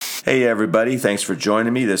Hey, everybody. Thanks for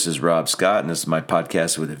joining me. This is Rob Scott, and this is my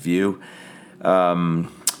podcast with a view.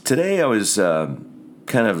 Today, I was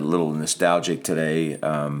kind of a little nostalgic today.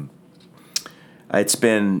 It's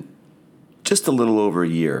been just a little over a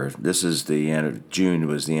year. This is June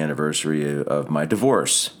was the anniversary of my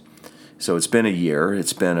divorce. So it's been a year.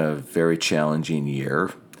 It's been a very challenging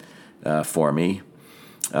year for me.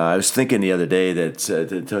 I was thinking the other day that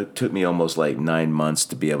it took me almost like 9 months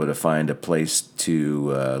to be able to find a place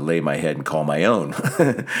to lay my head and call my own,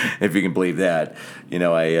 if you can believe that.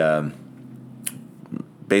 I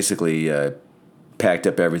basically packed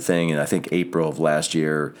up everything, and I think April of last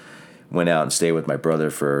year went out and stayed with my brother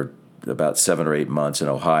for about 7 or 8 months in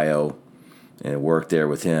Ohio, and worked there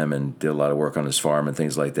with him and did a lot of work on his farm and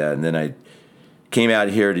things like that. And then I came out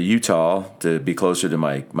here to Utah to be closer to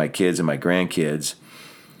my kids and my grandkids.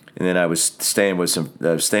 And then I was staying with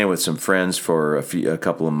some friends for a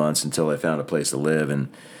couple of months until I found a place to live, and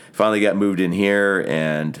finally got moved in here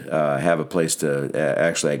and have a place to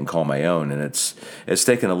actually I can call my own. And it's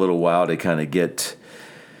taken a little while to kind of get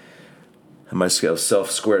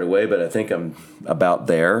myself squared away, but I think I'm about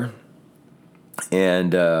there,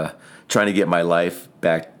 and trying to get my life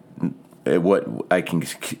back at what I can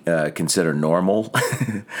consider normal.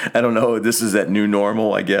 I don't know. This is that new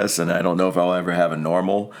normal, I guess, and I don't know if I'll ever have a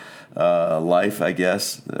normal life, I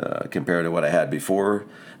guess, compared to what I had before.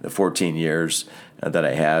 The 14 years that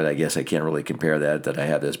I had, I guess I can't really compare that I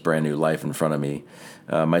have this brand new life in front of me.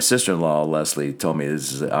 My sister-in-law, Leslie, told me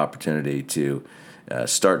this is an opportunity to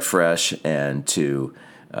start fresh and to,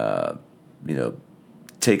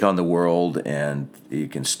 take on the world, and you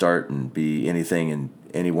can start and be anything and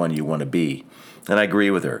anyone you want to be. And I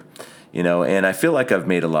agree with her, and I feel like I've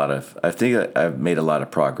made a lot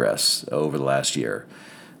of progress over the last year.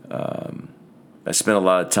 I spent a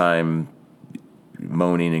lot of time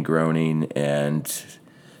moaning and groaning, and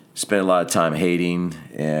spent a lot of time hating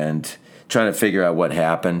and trying to figure out what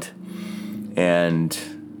happened. And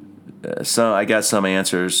so I got some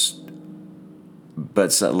answers,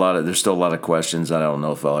 but there's still a lot of questions I don't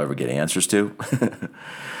know if I'll ever get answers to.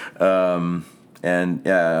 And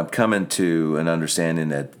I'm coming to an understanding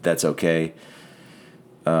that that's okay,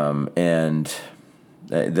 and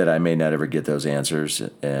that I may not ever get those answers,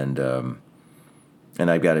 and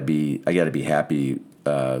I got to be happy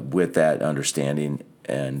with that understanding,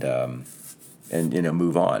 and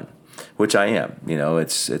move on, which I am.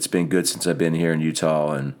 It's been good since I've been here in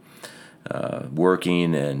Utah, and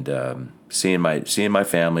working and seeing my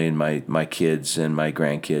family and my kids and my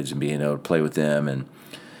grandkids, and being able to play with them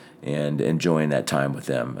and enjoying that time with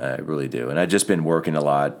them. I really do. And I've just been working a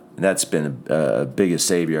lot. And that's been a biggest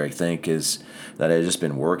savior, I think, is that I've just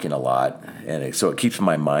been working a lot. And so it keeps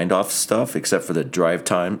my mind off stuff, except for the drive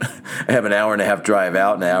time. I have an hour and a half drive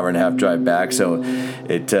out and an hour and a half drive back. So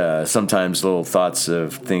it sometimes little thoughts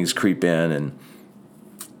of things creep in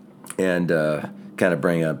and kind of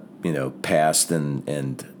bring up, past,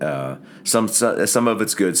 and some of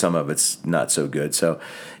it's good, some of it's not so good. So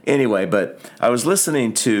anyway, but I was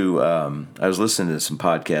listening to some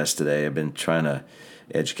podcasts today. I've been trying to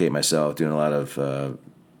educate myself, doing a lot of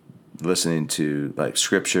listening to like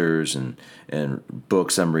scriptures and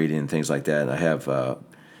books I'm reading and things like that. And I have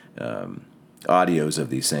audios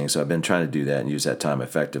of these things, so I've been trying to do that and use that time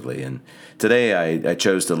effectively. And today I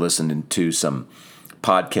chose to listen to some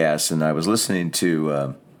podcasts, and I was listening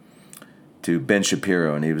to Ben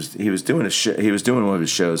Shapiro, and he was doing one of his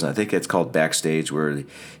shows, and I think it's called Backstage, where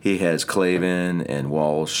he has Clavin and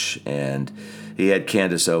Walsh, and he had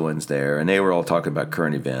Candace Owens there, and they were all talking about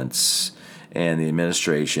current events and the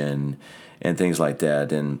administration and things like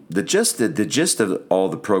that. And the gist of all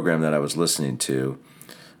the program that I was listening to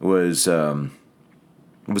was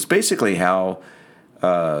basically how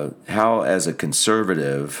as a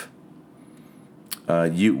conservative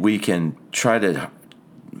we can try to,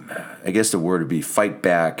 I guess the word would be, fight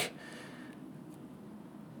back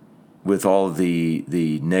with all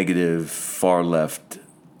the negative far left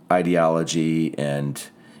ideology and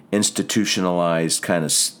institutionalized kind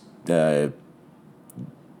of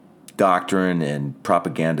doctrine and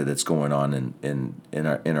propaganda that's going on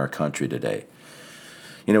in our country today.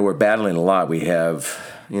 We're battling a lot. We have,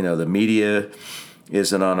 the media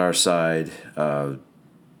isn't on our side.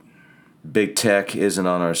 Big tech isn't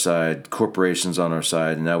on our side. Corporations on our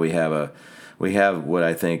side. And now we have what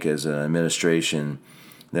I think is an administration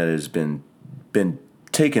that has been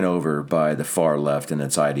taken over by the far left and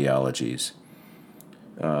its ideologies,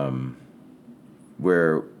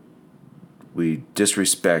 where we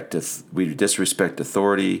disrespect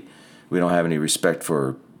authority. We don't have any respect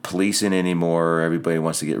for policing anymore. Everybody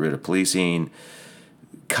wants to get rid of policing.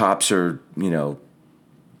 Cops are,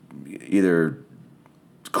 either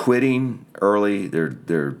quitting early,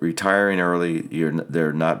 they're retiring early,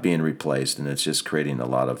 they're not being replaced, and it's just creating a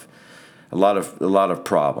lot of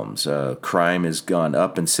problems. Crime has gone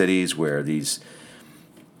up in cities where these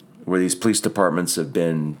police departments have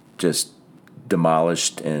been just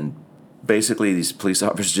demolished, and basically these police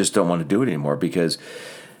officers just don't want to do it anymore, because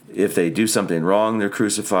if they do something wrong, they're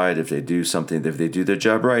crucified. If they do their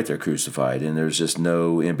job right, they're crucified, and there's just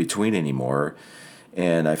no in between anymore.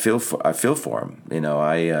 And I feel for them.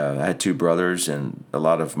 I had two brothers, and a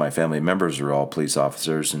lot of my family members are all police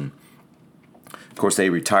officers, and of course they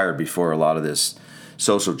retired before a lot of this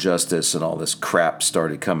social justice and all this crap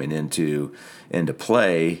started coming into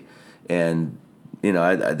play. And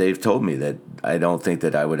they've told me that I don't think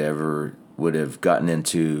that I would have gotten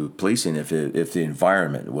into policing if the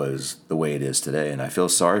environment was the way it is today. And I feel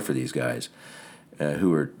sorry for these guys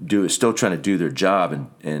who are still trying to do their job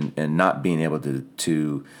and not being able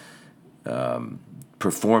to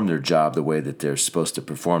perform their job the way that they're supposed to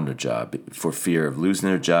perform their job, for fear of losing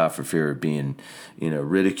their job, for fear of being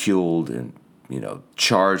ridiculed and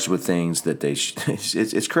charged with things that they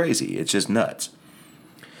it's crazy. It's just nuts.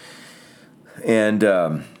 And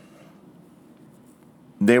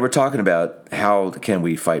they were talking about how can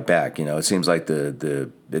we fight back. It seems like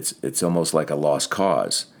it's almost like a lost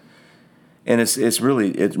cause. And it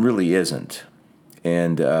really isn't.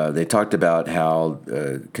 And they talked about how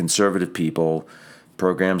conservative people,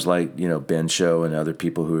 programs like Ben Show and other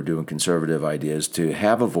people who are doing conservative ideas, to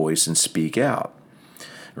have a voice and speak out,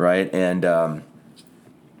 right? And I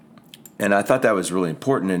thought that was really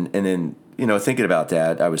important. And then thinking about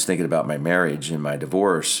that, I was thinking about my marriage and my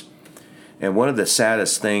divorce. And one of the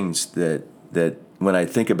saddest things that when I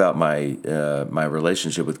think about my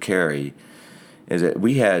relationship with Carrie, is that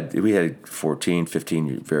we had 14,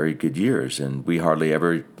 15 very good years, and we hardly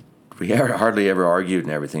ever argued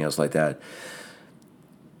and everything else like that.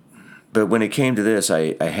 But when it came to this,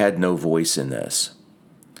 I had no voice in this,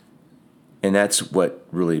 and that's what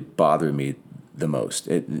really bothered me the most.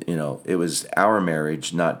 It was our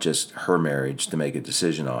marriage, not just her marriage, to make a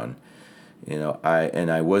decision on.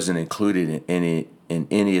 I wasn't included in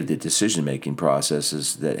any of the decision making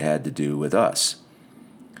processes that had to do with us.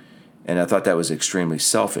 And I thought that was extremely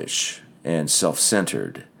selfish and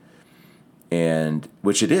self-centered, and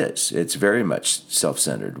which it is. It's very much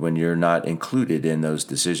self-centered when you're not included in those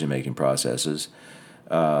decision-making processes.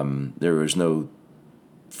 There was no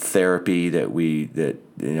therapy that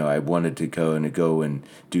I wanted to go and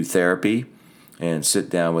do therapy and sit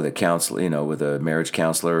down with a counselor, with a marriage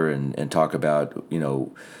counselor, and talk about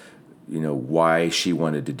why she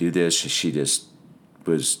wanted to do this. She just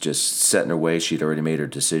was set in her way. She'd already made her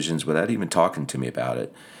decisions without even talking to me about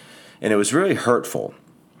it. And it was really hurtful.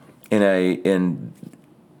 And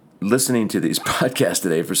listening to these podcasts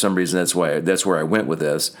today, for some reason, that's where I went with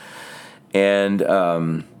this. And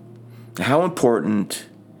how important,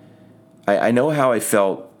 I know how I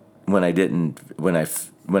felt when I didn't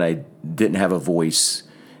have a voice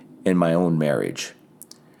in my own marriage.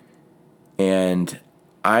 And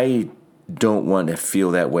I don't want to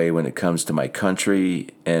feel that way when it comes to my country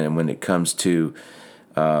and when it comes to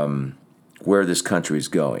where this country is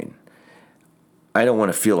going. I don't want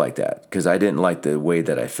to feel like that, because I didn't like the way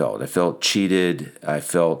that I felt. I felt cheated. I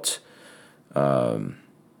felt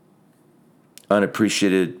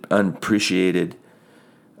unappreciated.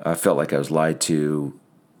 I felt like I was lied to.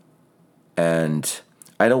 And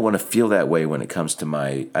I don't want to feel that way when it comes to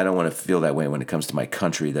my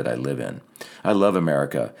country that I live in. I love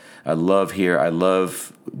America. I love here. I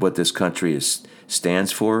love what this country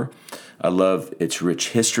stands for. I love its rich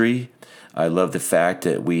history. I love the fact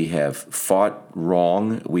that we have fought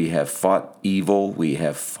wrong. We have fought evil. We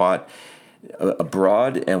have fought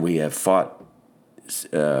abroad, and we have fought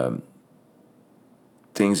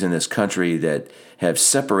things in this country that have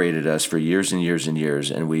separated us for years and years and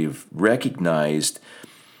years, and we've recognized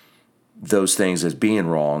those things as being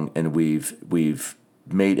wrong, and we've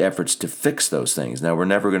made efforts to fix those things. Now, we're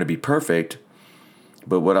never going to be perfect,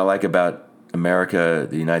 but what I like about America,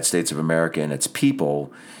 the United States of America, and its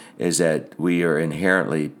people, is that we are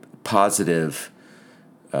inherently positive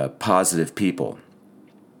people.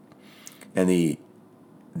 And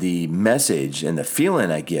the message and the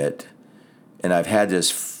feeling I get, and I've had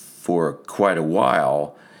this for quite a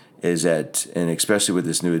while, is that, and especially with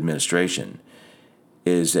this new administration,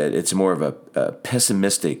 is that it's more of a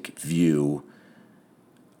pessimistic view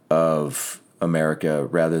of America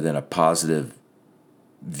rather than a positive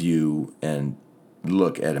view and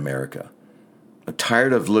look at America. I'm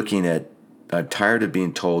tired of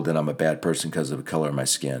being told that I'm a bad person because of the color of my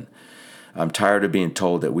skin. I'm tired of being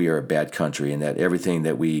told that we are a bad country and that everything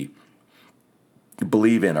that we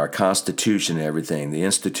believe in, our Constitution and everything, the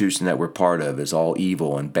institution that we're part of is all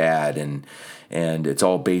evil and bad, and it's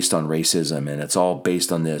all based on racism, and it's all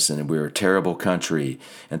based on this, and we're a terrible country,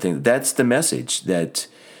 and things. That's the message that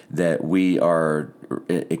we are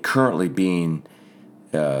currently being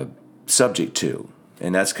subject to,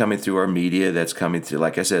 and that's coming through our media. That's coming through,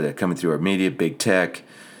 like I said, that's coming through our media, big tech,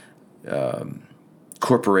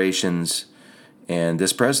 corporations, and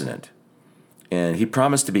this president. And he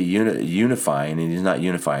promised to be unifying, and he's not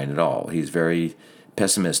unifying at all. He's very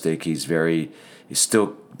pessimistic. He's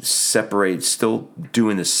still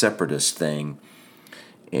doing the separatist thing,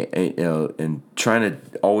 and trying to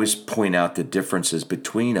always point out the differences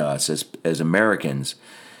between us as Americans,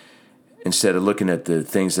 instead of looking at the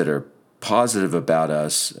things that are positive about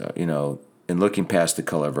us, and looking past the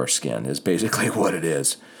color of our skin is basically what it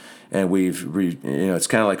is. And it's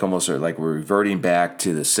kind of like almost like we're reverting back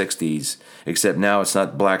to the 60s, except now it's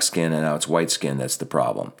not black skin and now it's white skin that's the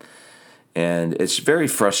problem. And it's very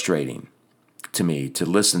frustrating to me to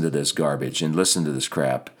listen to this garbage and listen to this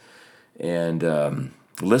crap, and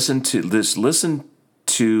listen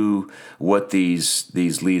to what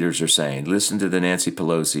these leaders are saying. Listen to the Nancy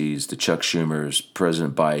Pelosi's, the Chuck Schumers,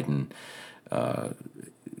 President Biden,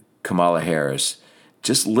 Kamala Harris.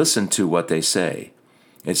 Just listen to what they say.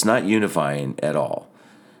 It's not unifying at all.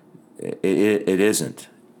 It isn't,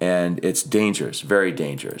 and it's dangerous, very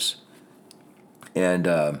dangerous. And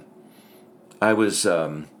I was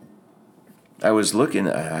looking.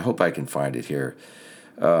 I hope I can find it here.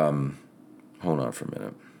 Hold on for a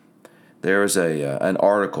minute. There was an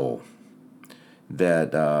article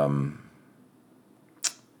that.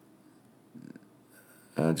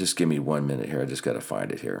 Just give me 1 minute here. I just got to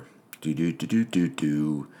find it here.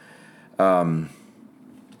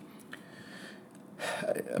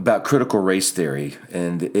 About critical race theory,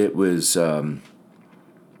 and it was the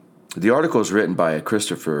article is written by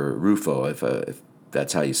Christopher Rufo, if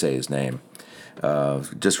that's how you say his name.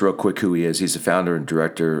 Just real quick, who he is: he's the founder and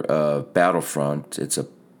director of Battlefront. It's a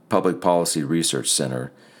public policy research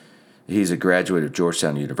center. He's a graduate of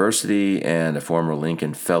Georgetown University and a former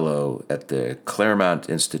Lincoln Fellow at the Claremont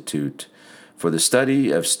Institute for the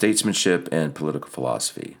Study of Statesmanship and Political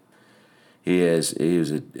Philosophy. He was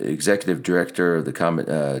an executive director of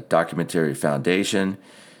the Documentary Foundation,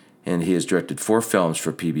 and he has directed 4 films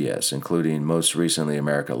for PBS, including most recently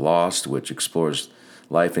America Lost, which explores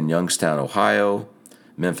life in Youngstown, Ohio,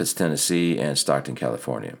 Memphis, Tennessee, and Stockton,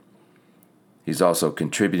 California. He's also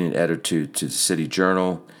contributing editor to the City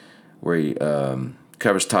Journal, where he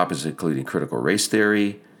covers topics including critical race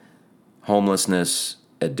theory, homelessness,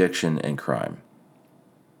 addiction, and crime.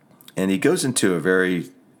 And he goes into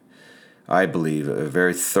I believe, a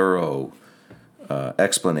very thorough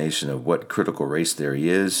explanation of what critical race theory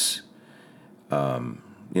is,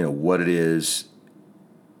 what it is,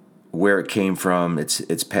 where it came from,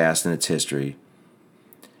 its past and its history,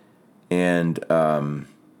 and how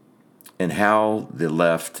the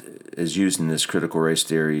left is using this critical race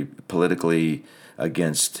theory politically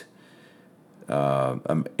against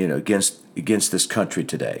this country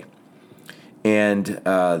today. And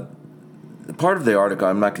part of the article,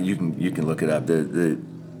 I'm not. You can look it up.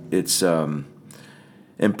 It's in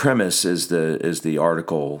premise is the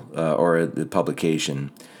article or the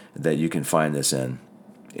publication that you can find this in,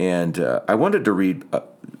 and I wanted to read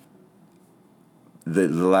the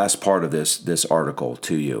last part of this article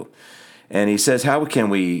to you. And he says, how can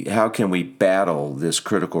we battle this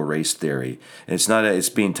critical race theory? And it's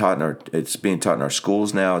being taught in our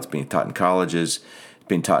schools now. It's being taught in colleges. It's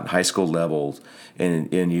being taught in high school levels.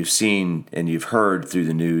 And you've seen and you've heard through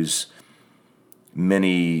the news,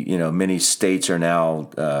 many states are now,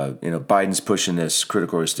 Biden's pushing this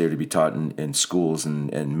critical race theory to be taught in schools,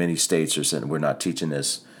 and many states are saying we're not teaching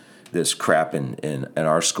this crap in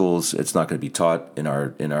our schools. It's not going to be taught in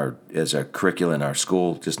our as a curriculum in our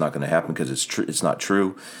school. It's just not going to happen because it's not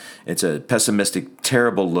true. It's a pessimistic,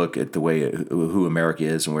 terrible look at the way who America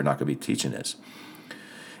is, and we're not going to be teaching this.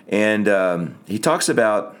 And he talks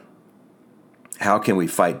about how can we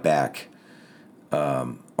fight back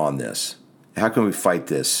on this. How can we fight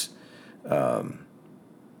this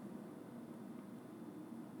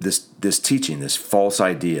this teaching, this false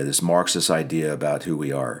idea, this Marxist idea about who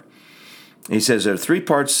we are? He says there are 3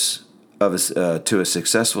 parts to a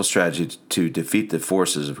successful strategy to defeat the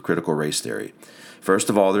forces of critical race theory. First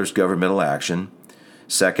of all, there's governmental action.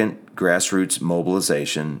 Second, grassroots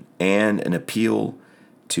mobilization, and an appeal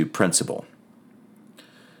to principle.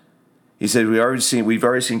 He said we've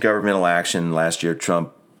already seen governmental action. Last year,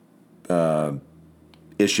 Trump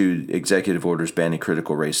issued executive orders banning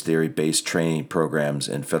critical race theory-based training programs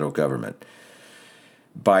in federal government.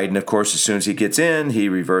 Biden, of course, as soon as he gets in, he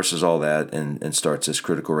reverses all that and starts this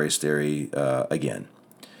critical race theory again.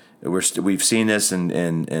 We've seen this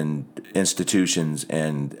in institutions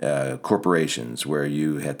and corporations where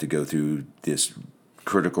you have to go through this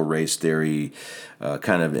critical race theory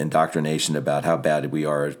kind of indoctrination about how bad we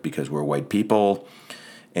are because we're white people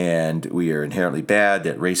and we are inherently bad,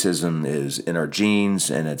 that racism is in our genes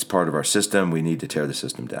and it's part of our system. We need to tear the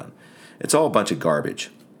system down. It's all a bunch of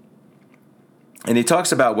garbage. And he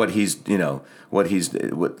talks about what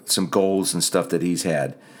some goals and stuff that he's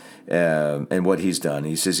had and what he's done.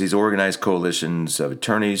 He says he's organized coalitions of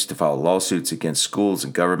attorneys to file lawsuits against schools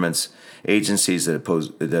and governments, agencies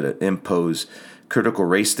that impose critical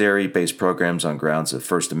race theory-based programs on grounds of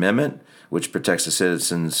First Amendment, which protects the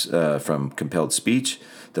citizens from compelled speech,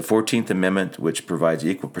 the 14th Amendment, which provides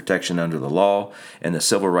equal protection under the law, and the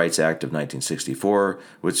Civil Rights Act of 1964,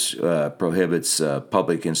 which prohibits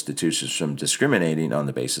public institutions from discriminating on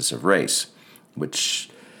the basis of race, which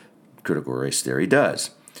critical race theory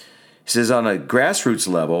does. He says on a grassroots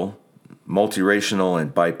level, multiracial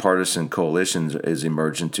and bipartisan coalitions is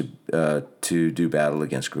emerging to do battle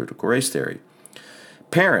against critical race theory.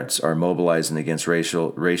 Parents are mobilizing against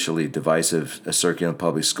racially divisive circular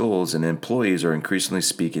public schools, and employees are increasingly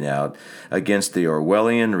speaking out against the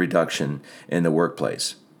Orwellian reduction in the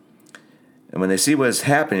workplace. And when they see what is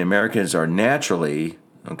happening, Americans are naturally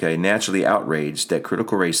outraged that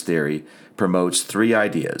critical race theory promotes three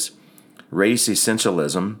ideas: race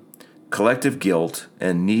essentialism, collective guilt,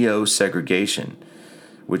 and neo-segregation,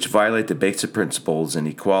 which violate the basic principles in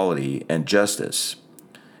equality and justice.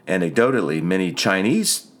 Anecdotally, many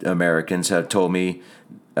Chinese Americans have told me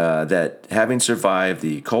that having survived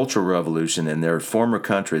the Cultural Revolution in their former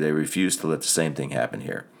country, they refuse to let the same thing happen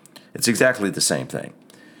here. It's exactly the same thing.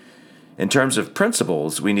 In terms of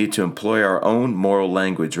principles, we need to employ our own moral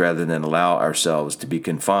language rather than allow ourselves to be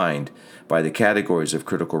confined by the categories of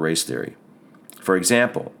critical race theory. For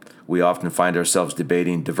example, we often find ourselves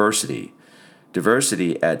debating diversity.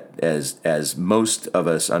 Diversity, as most of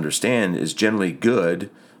us understand, is generally good,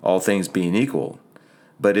 all things being equal,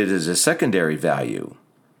 but it is a secondary value.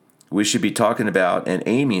 We should be talking about and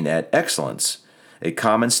aiming at excellence, a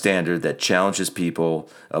common standard that challenges people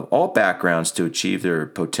of all backgrounds to achieve their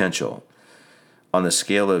potential. On the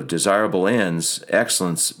scale of desirable ends,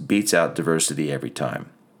 excellence beats out diversity every time.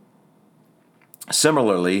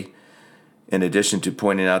 Similarly, in addition to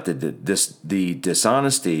pointing out the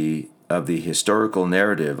dishonesty of the historical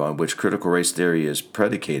narrative on which critical race theory is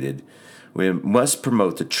predicated, we must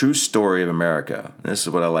promote the true story of America. And this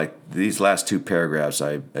is what I like. These last two paragraphs,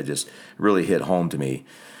 I just really hit home to me.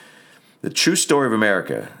 The true story of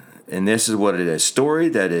America, and this is what it is: a story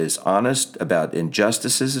that is honest about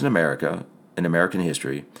injustices in America, in American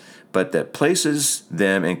history, but that places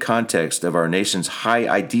them in context of our nation's high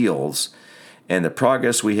ideals and the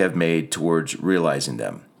progress we have made towards realizing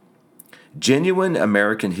them. Genuine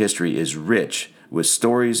American history is rich with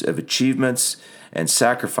stories of achievements and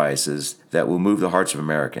sacrifices that will move the hearts of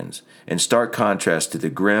Americans, in stark contrast to the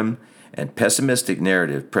grim and pessimistic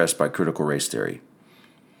narrative pressed by critical race theory.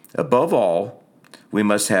 Above all, we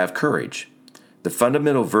must have courage, the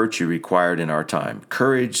fundamental virtue required in our time,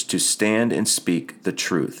 courage to stand and speak the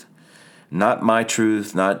truth. Not my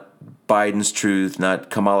truth, not Biden's truth, not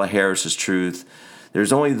Kamala Harris's truth.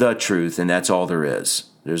 There's only the truth, and that's all there is.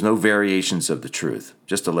 There's no variations of the truth,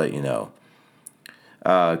 just to let you know.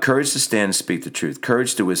 Courage to stand and speak the truth,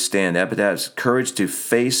 courage to withstand epithets, courage to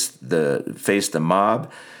face the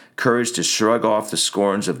mob, courage to shrug off the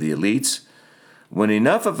scorns of the elites. When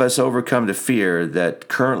enough of us overcome the fear that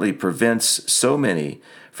currently prevents so many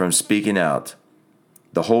from speaking out,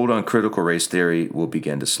 the hold on critical race theory will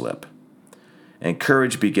begin to slip. And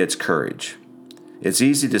courage begets courage. It's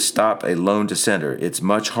easy to stop a lone dissenter. It's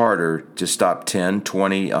much harder to stop 10,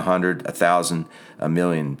 20, 100, 1,000, a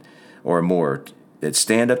million or more that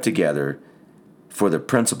stand up together for the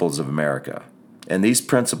principles of America. And these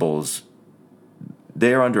principles,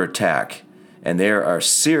 they are under attack, and they are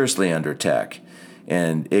seriously under attack.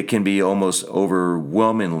 And it can be almost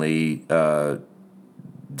overwhelmingly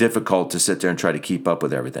difficult to sit there and try to keep up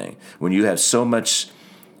with everything. When you have so much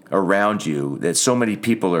around you, that so many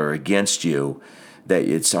people are against you, that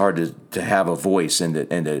it's hard to have a voice and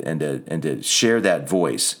to share that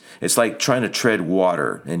voice. It's like trying to tread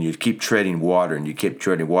water, and you keep treading water, and you keep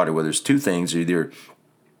treading water. Well, there's two things: either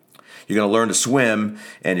you're going to learn to swim,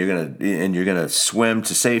 and you're going to swim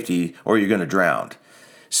to safety, or you're going to drown.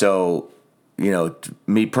 So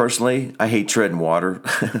Me personally, I hate treading water.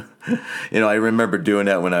 I remember doing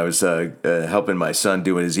that when I was helping my son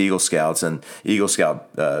doing his Eagle Scouts and Eagle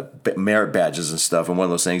Scout merit badges and stuff. And one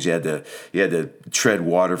of those things you had to tread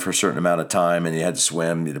water for a certain amount of time, and you had to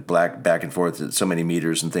swim back and forth so many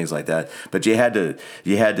meters and things like that. But you had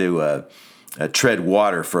to tread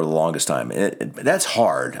water for the longest time. That's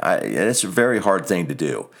hard. It's a very hard thing to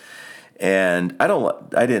do. And I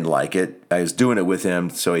didn't like it. I was doing it with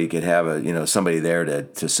him so he could have somebody there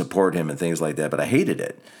to support him and things like that. But I hated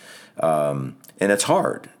it, and it's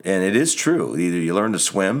hard. And it is true. Either you learn to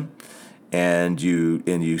swim, and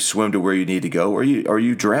you swim to where you need to go, or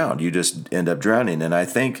you drown. You just end up drowning. And I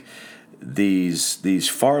think these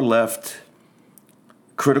far left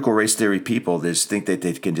critical race theory people, they just think that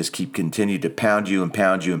they can just continue to pound you and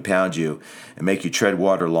pound you and pound you and make you tread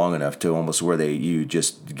water long enough to almost where you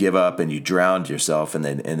just give up and you drown yourself and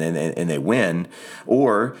they win.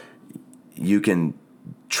 Or you can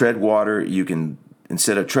tread water. You can,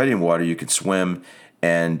 instead of treading water, you can swim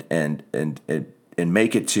and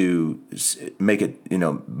make it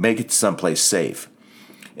someplace safe.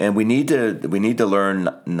 And we need to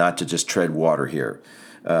learn not to just tread water here.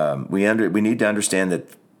 We need to understand that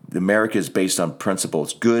America is based on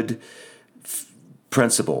principles, good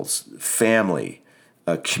principles, family,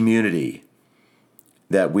 community.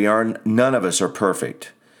 That none of us are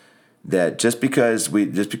perfect. That just because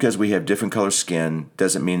we have different color skin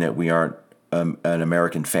doesn't mean that we aren't an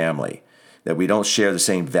American family. That we don't share the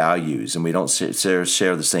same values and we don't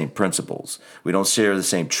share the same principles. We don't share the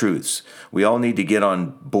same truths. We all need to get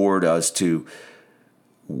on board as to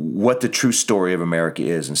what the true story of America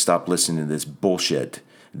is and stop listening to this bullshit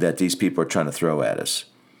that these people are trying to throw at us.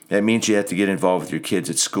 That means you have to get involved with your kids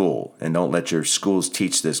at school and don't let your schools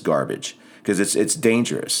teach this garbage because it's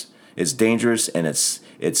dangerous. It's dangerous and it's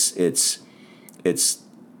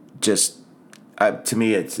just to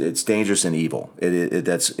me it's dangerous and evil.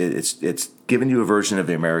 It's giving you a version of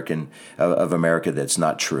of America that's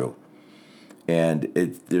not true. And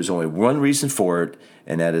there's only one reason for it,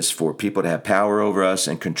 and that is for people to have power over us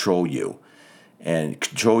and control you and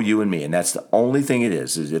me. And that's the only thing it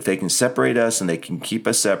is if they can separate us and they can keep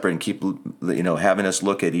us separate and keep having us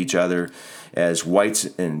look at each other as whites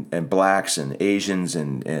and blacks and Asians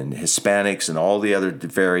and Hispanics and all the other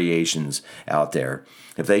variations out there.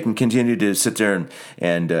 If they can continue to sit there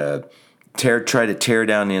and try to tear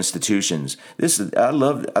down the institutions. I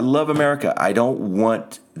love America. I don't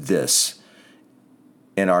want this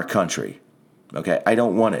in our country. Okay, I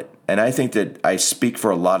don't want it. And I think that I speak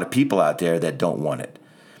for a lot of people out there that don't want it.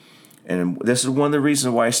 And this is one of the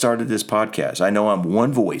reasons why I started this podcast. I know I'm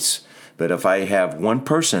one voice, but if I have one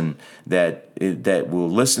person that will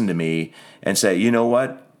listen to me and say, you know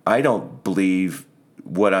what, I don't believe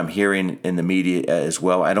what I'm hearing in the media as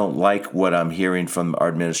well. I don't like what I'm hearing from our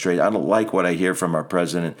administration. I don't like what I hear from our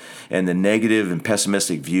president and the negative and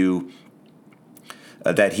pessimistic view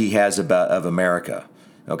that he has of America.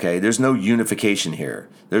 Okay, there's no unification here.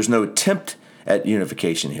 There's no attempt at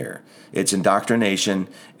unification here. It's indoctrination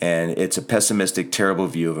and it's a pessimistic, terrible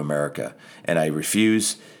view of America. And I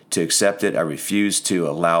refuse to accept it. I refuse to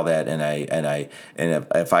allow that. And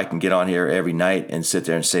if I can get on here every night and sit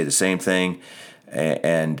there and say the same thing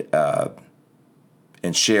and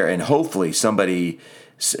share, and hopefully somebody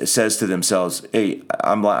says to themselves, hey,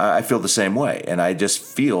 I feel the same way. And I just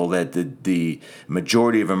feel that the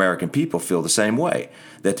majority of American people feel the same way,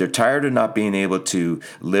 that they're tired of not being able to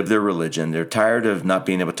live their religion. They're tired of not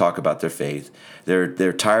being able to talk about their faith.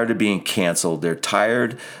 They're tired of being canceled. They're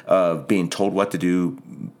tired of being told what to do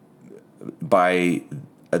by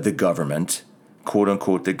the government, quote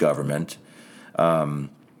unquote, the government.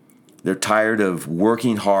 They're tired of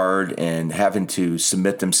working hard and having to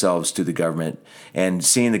submit themselves to the government and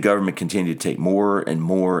seeing the government continue to take more and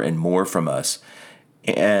more and more from us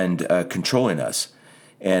and controlling us.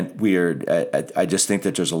 And I just think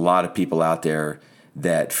that there's a lot of people out there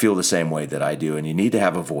that feel the same way that I do, and you need to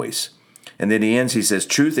have a voice. And then he ends, he says,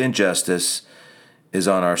 truth and justice is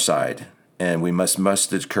on our side, and we must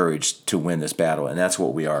muster courage to win this battle. And that's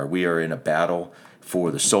what we are. We are in a battle for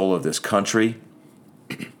the soul of this country.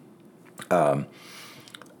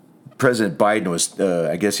 President Biden was,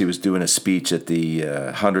 I guess he was doing a speech at the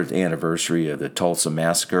 100th anniversary of the Tulsa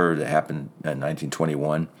Massacre that happened in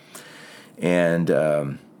 1921. And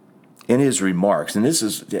in his remarks, and this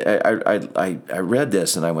is, I read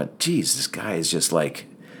this and I went, geez, this guy is just like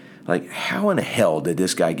how in the hell did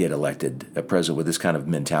this guy get elected a president with this kind of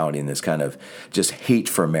mentality and this kind of just hate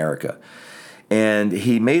for America? And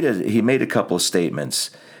he made a couple of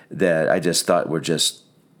statements that I just thought were just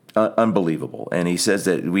unbelievable. And he says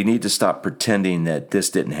that we need to stop pretending that this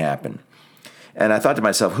didn't happen. And I thought to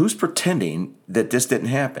myself, who's pretending that this didn't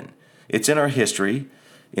happen? It's in our history.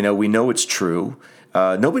 We know it's true.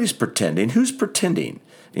 Nobody's pretending. Who's pretending?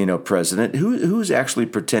 President, who's actually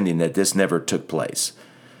pretending that this never took place?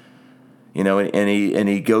 And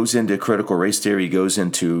he goes into critical race theory. He goes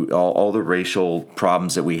into all the racial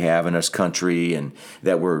problems that we have in this country, and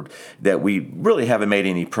that we really haven't made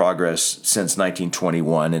any progress since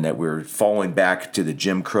 1921, and that we're falling back to the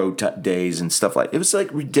Jim Crow days and stuff like. It was like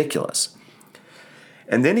ridiculous.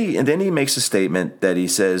 And then he makes a statement that he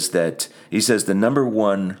says the number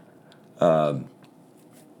one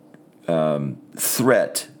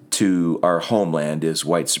threat to our homeland is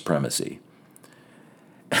white supremacy.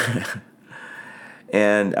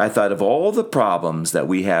 And I thought, of all the problems that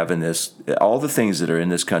we have in this, all the things that are in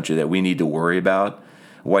this country that we need to worry about,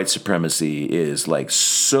 white supremacy is like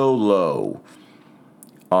so low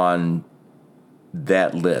on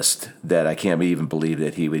that list that I can't even believe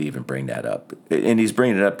that he would even bring that up. And he's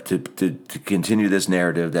bringing it up to continue this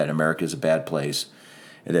narrative that America is a bad place,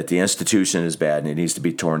 and that the institution is bad and it needs to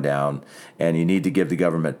be torn down, and you need to give the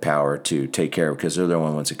government power to take care of it because they're the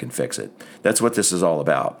only ones that can fix it. That's what this is all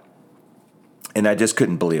about. And I just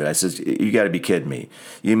couldn't believe it. I said, you got to be kidding me.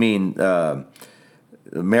 You mean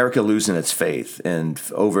America losing its faith, and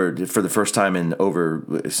for the first time in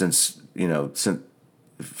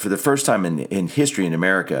history in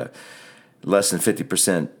America, less than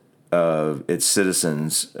 50% of its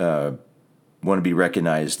citizens want to be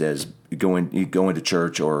recognized as going to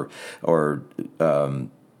church or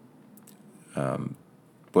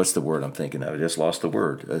what's the word I'm thinking of? I just lost the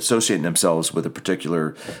word. Associating themselves with a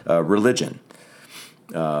particular religion.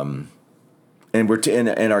 And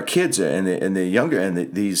and our kids and the younger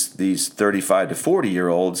and these 35 to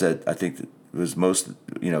 40-year-olds that I think was most,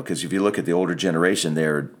 because if you look at the older generation,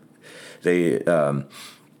 they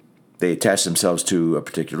attach themselves to a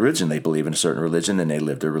particular religion. They believe in a certain religion and they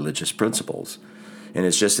live their religious principles. And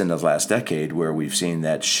it's just in the last decade where we've seen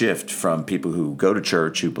that shift from people who go to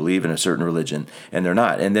church, who believe in a certain religion, and they're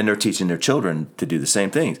not. And then they're teaching their children to do the same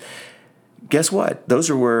things. Guess what? Those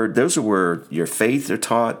are where your faith are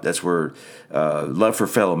taught. That's where love for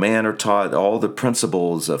fellow man are taught. All the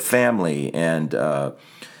principles of family and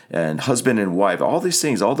husband and wife, all these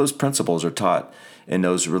things, all those principles are taught in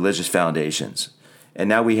those religious foundations. And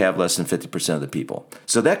now we have less than 50% of the people.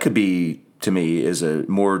 So that could be, to me, is a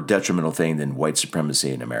more detrimental thing than white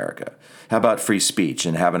supremacy in America. How about free speech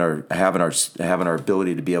and having our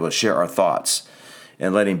ability to be able to share our thoughts,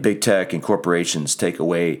 and letting big tech and corporations take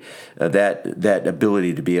away that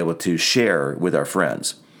ability to be able to share with our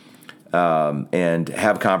friends, and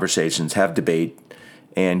have conversations, have debate,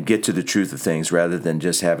 and get to the truth of things rather than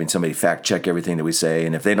just having somebody fact check everything that we say.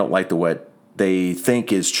 And if they don't like what they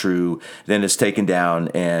think is true, then it's taken down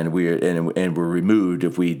and we're removed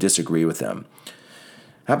if we disagree with them.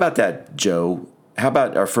 How about that, Joe? How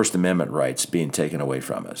about our First Amendment rights being taken away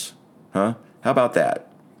from us? Huh? How about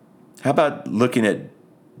that? How about looking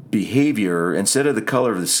at behavior instead of the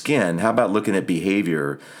color of the skin? How about looking at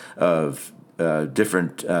behavior of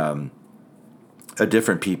different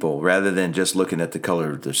people rather than just looking at the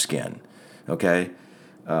color of their skin? Okay,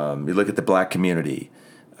 you look at the black community.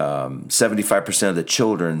 75% of the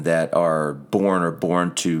children that are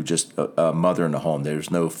born to just a mother in the home. There's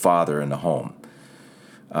no father in the home.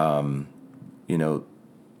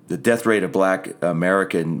 The death rate of black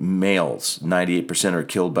American males, 98% are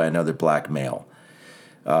killed by another black male.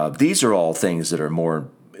 These are all things that are more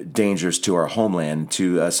dangerous to our homeland,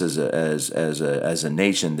 to us as a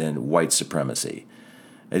nation, than white supremacy.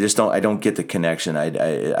 I don't get the connection.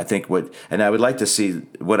 I think what I'd like to see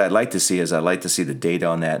is I'd like to see the data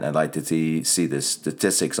on that, and I'd like to see the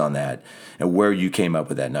statistics on that and where you came up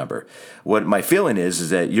with that number. What my feeling is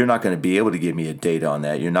that you're not going to be able to give me a data on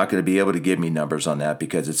that. You're not going to be able to give me numbers on that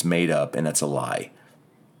because it's made up and it's a lie.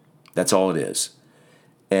 That's all it is.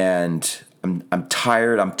 And I'm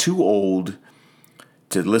tired. I'm too old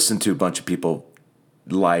to listen to a bunch of people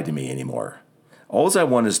lie to me anymore. All I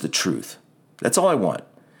want is the truth. That's all I want.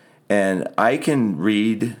 And I can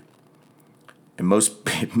read, and most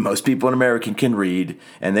people in America can read,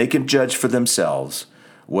 and they can judge for themselves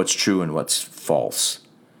what's true and what's false.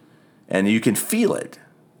 And you can feel it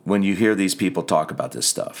when you hear these people talk about this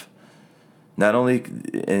stuff. Not only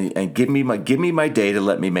and give me my data,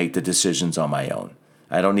 let me make the decisions on my own.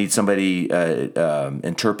 I don't need somebody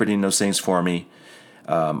interpreting those things for me.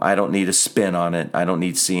 I don't need a spin on it. I don't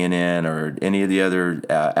need CNN or any of the other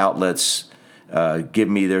outlets. Give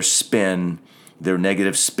me their spin, their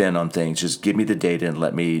negative spin on things. Just give me the data and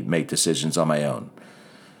let me make decisions on my own.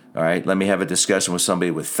 All right? Let me have a discussion with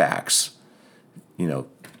somebody with facts.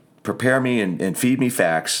 Prepare me and feed me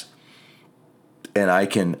facts,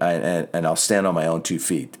 and and I'll stand on my own 2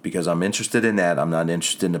 feet because I'm interested in that. I'm not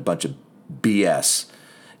interested in a bunch of BS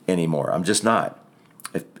anymore. I'm just not.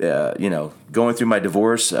 If, going through my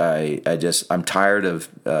divorce, I'm tired of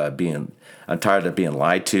I'm tired of being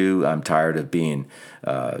lied to. I'm tired of being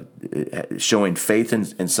showing faith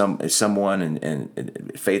in someone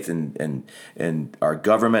and faith in our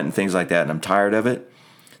government and things like that. And I'm tired of it,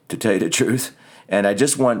 to tell you the truth. And I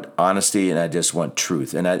just want honesty, and I just want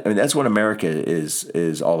truth, and I mean that's what America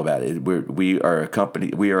is all about. We are a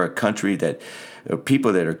country that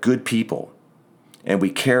people that are good people, and we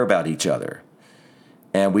care about each other,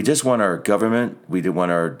 and we just want our government. We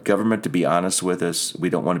want our government to be honest with us. We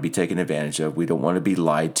don't want to be taken advantage of. We don't want to be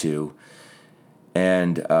lied to,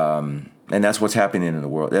 and that's what's happening in the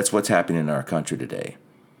world. That's what's happening in our country today.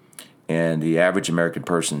 And the average American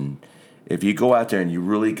person, if you go out there and you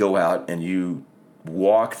really go out and you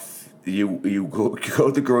walk, you go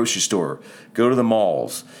to the grocery store, go to the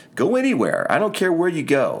malls, go anywhere. I don't care where you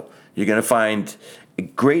go. You're going to find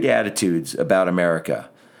great attitudes about America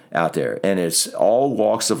out there. And it's all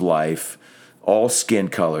walks of life, all skin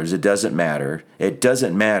colors. It doesn't matter. It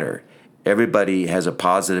doesn't matter. Everybody has a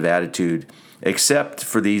positive attitude except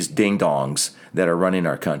for these ding-dongs that are running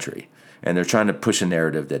our country. And they're trying to push a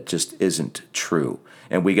narrative that just isn't true.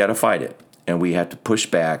 And we got to fight it. And we have to push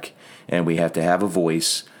back. And we have to have a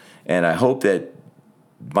voice. And I hope that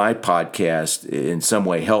my podcast in some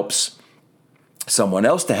way helps someone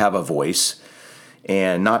else to have a voice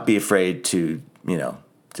and not be afraid to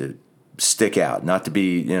stick out, not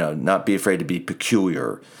be afraid to be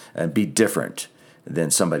peculiar and be different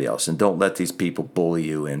than somebody else. And don't let these people bully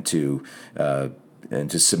you into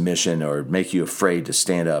submission or make you afraid to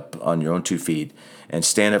stand up on your own 2 feet and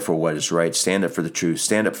stand up for what is right, stand up for the truth,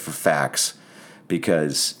 stand up for facts,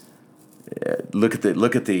 because look at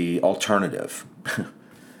the alternative.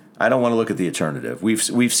 I don't want to look at the alternative.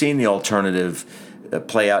 We've seen the alternative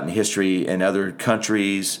play out in history in other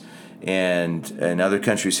countries and in other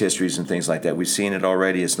countries' histories and things like that. We've seen it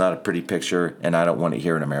already. It's not a pretty picture, and I don't want it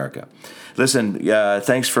here in America. Listen,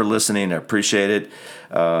 thanks for listening. I appreciate it.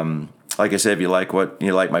 Like I said, if you like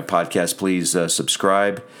my podcast, please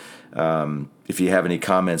subscribe. If you have any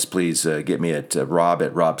comments, please get me at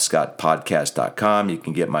rob@robscottpodcast.com. You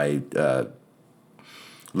can get my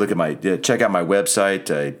check out my website.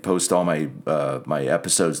 I post all my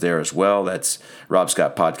episodes there as well. That's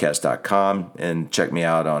robscottpodcast.com, and check me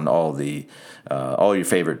out on all your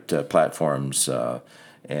favorite platforms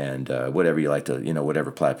and whatever you like to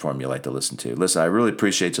whatever platform you like to listen to. Listen, I really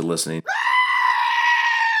appreciate you listening.